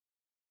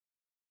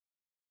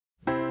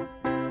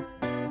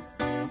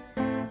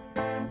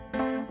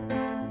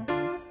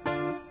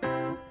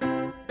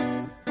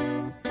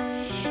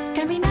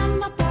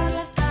caminando por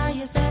las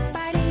calles de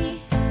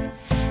París.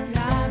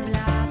 Lo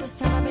hablado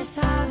estaba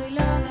pesado y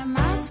lo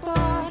demás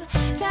por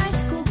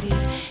descubrir.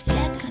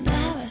 Le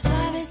cantaba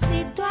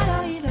suavecito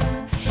al oído.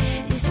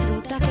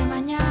 Disfruta que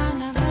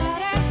mañana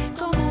volaré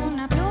como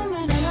una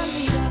pluma en el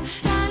olvido.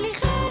 Tan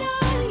ligera,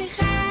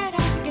 ligera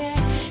que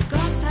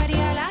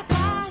gozaría la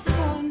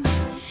pasión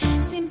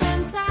sin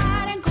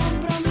pensar en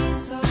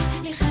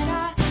compromisos.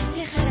 Ligera,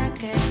 ligera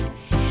que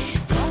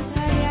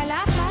gozaría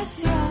la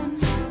pasión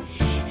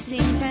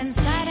sin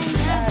pensar en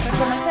nada.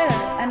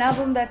 RecoNoceR, an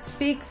album that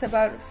speaks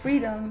about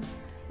freedom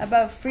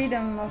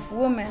of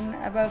women,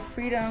 about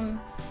freedom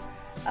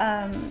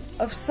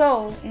of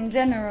soul in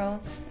general.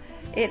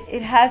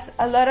 It has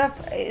a lot of,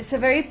 it's a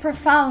very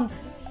profound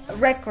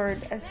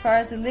record as far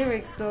as the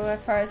lyrics go, as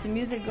far as the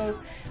music goes,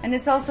 and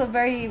it's also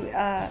very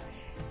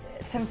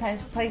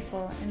sometimes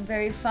playful and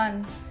very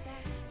fun.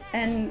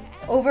 And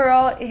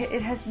overall,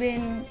 it has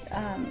been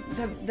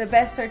the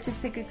best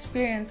artistic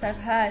experience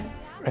I've had.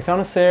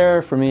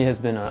 RecoNoceR for me has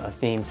been a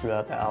theme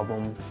throughout the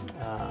album.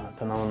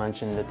 Pamela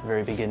mentioned at the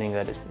very beginning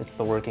that it's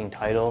the working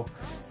title.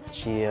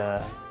 She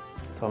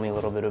told me a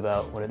little bit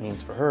about what it means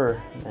for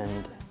her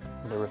and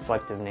the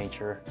reflective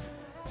nature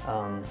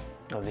of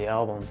the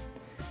album.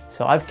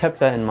 So I've kept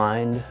that in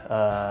mind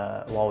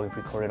while we've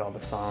recorded all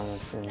the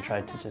songs and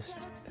tried to just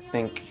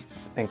think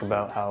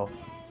about how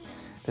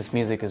this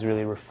music is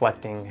really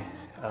reflecting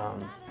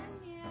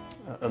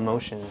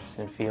emotions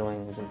and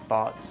feelings and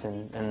thoughts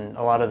and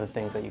a lot of the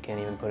things that you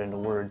can't even put into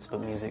words, but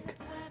music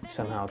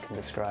somehow can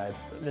describe.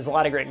 There's a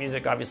lot of great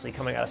music obviously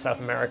coming out of South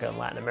America and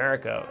Latin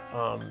America,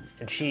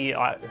 and she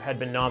had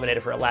been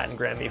nominated for a Latin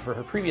Grammy for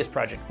her previous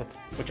project,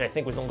 which I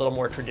think was a little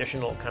more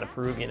traditional, kind of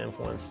Peruvian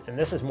influenced, and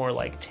this is more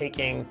like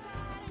taking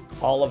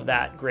all of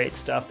that great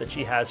stuff that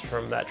she has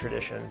from that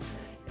tradition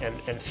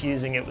and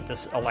fusing it with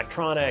this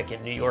electronic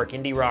and New York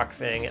indie rock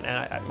thing.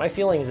 And my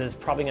feelings is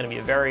probably going to be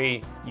a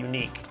very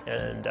unique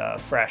and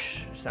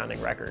fresh sounding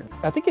record.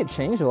 I think it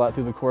changed a lot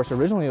through the course.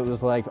 Originally it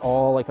was like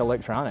all like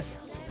electronic.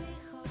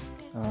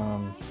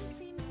 And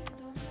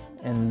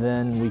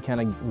then we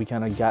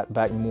kind of got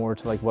back more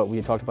to like what we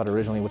had talked about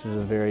originally, which is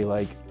a very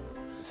like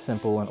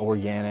simple and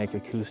organic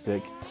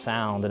acoustic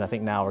sound. And I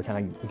think now we're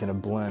kind of going to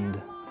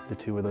blend the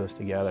two of those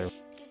together.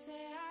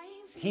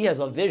 He has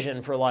a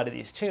vision for a lot of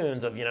these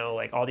tunes of, you know,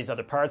 like all these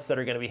other parts that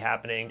are going to be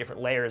happening,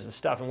 different layers of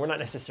stuff, and we're not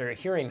necessarily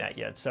hearing that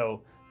yet.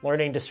 So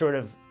learning to sort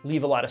of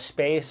leave a lot of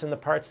space in the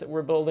parts that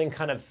we're building,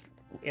 kind of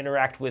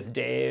interact with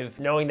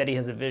Dave, knowing that he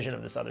has a vision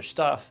of this other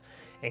stuff,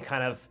 and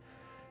kind of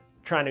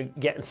trying to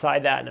get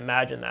inside that and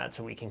imagine that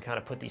so we can kind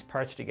of put these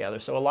parts together.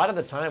 So a lot of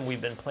the time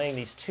we've been playing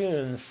these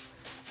tunes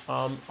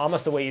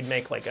almost the way you'd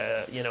make like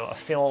a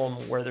film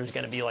where there's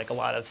going to be like a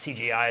lot of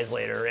CGIs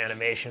later, or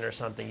animation or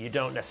something. You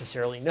don't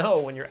necessarily know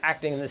when you're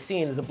acting in the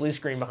scene, there's a blue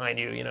screen behind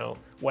you, you know,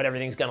 what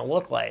everything's going to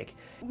look like.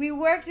 We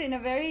worked in a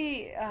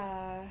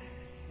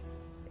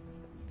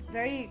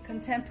very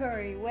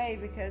contemporary way,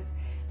 because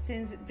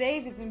since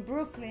Dave is in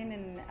Brooklyn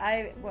and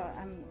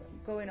I'm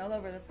going all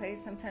over the place.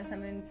 Sometimes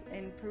I'm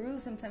in Peru,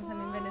 sometimes I'm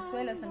in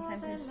Venezuela,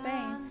 sometimes in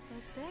Spain.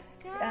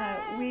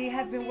 We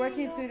have been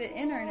working through the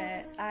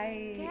internet.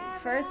 I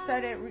first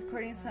started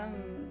recording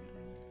some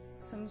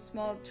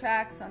small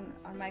tracks on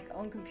my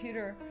own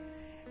computer,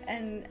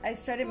 and I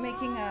started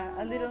making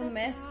a little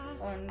mess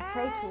on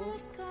Pro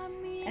Tools,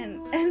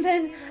 and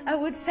then I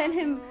would send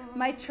him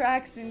my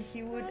tracks, and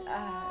he would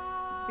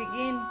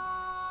begin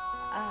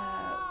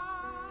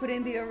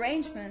putting the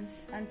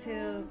arrangements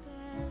until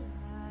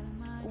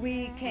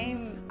we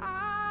came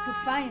to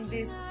find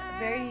this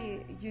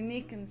very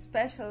unique and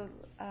special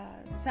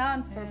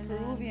sound for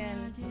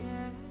Peruvian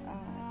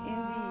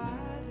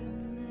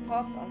indie,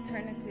 pop,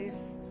 alternative,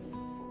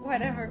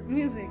 whatever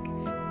music.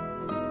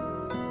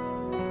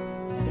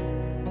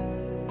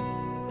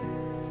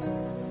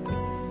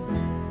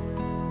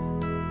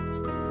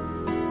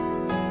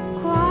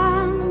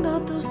 Cuando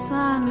tu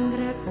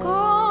sangre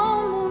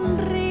como un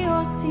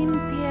río sin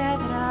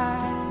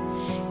piedras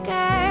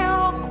que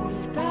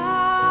ocultar,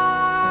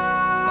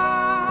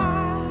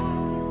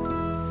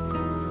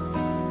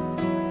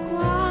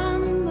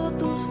 cuando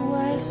tus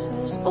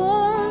huesos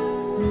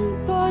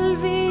un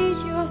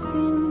polvillo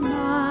sin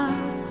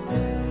más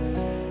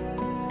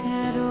que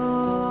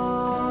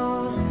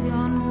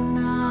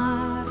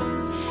erosionar,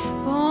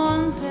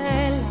 ponte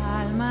el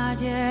alma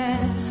ayer.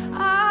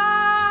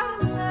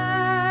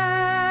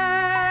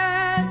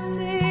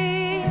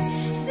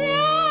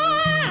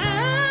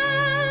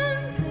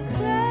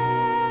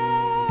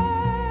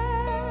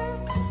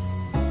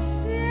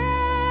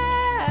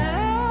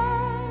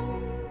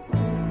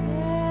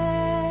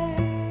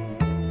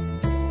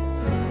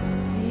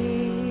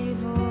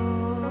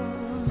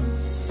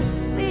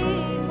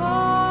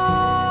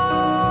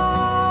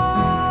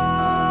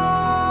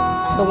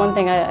 The one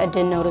thing I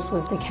did notice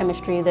was the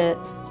chemistry that,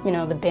 you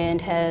know, the band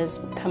has,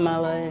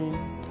 Pamela and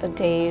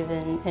Dave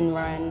and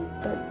Ryan.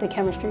 The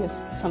chemistry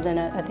is something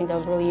that I think that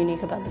was really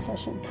unique about the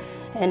session.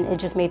 And it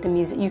just made the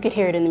music, you could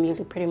hear it in the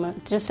music pretty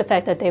much. Just the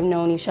fact that they've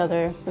known each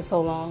other for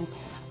so long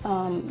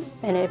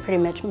and it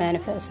pretty much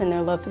manifests in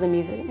their love for the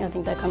music. I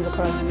think that comes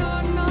across.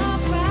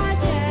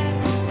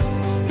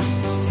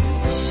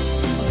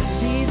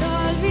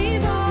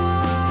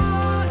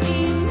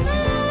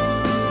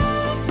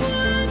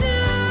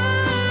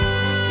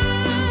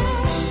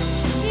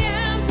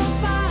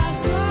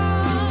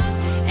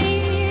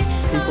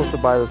 People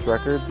should buy this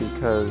record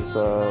because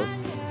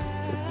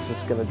it's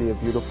just going to be a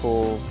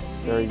beautiful,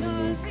 very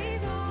unique,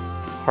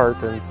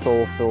 heart and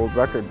soul-filled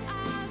record.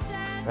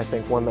 I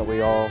think one that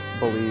we all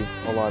believe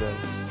a lot in.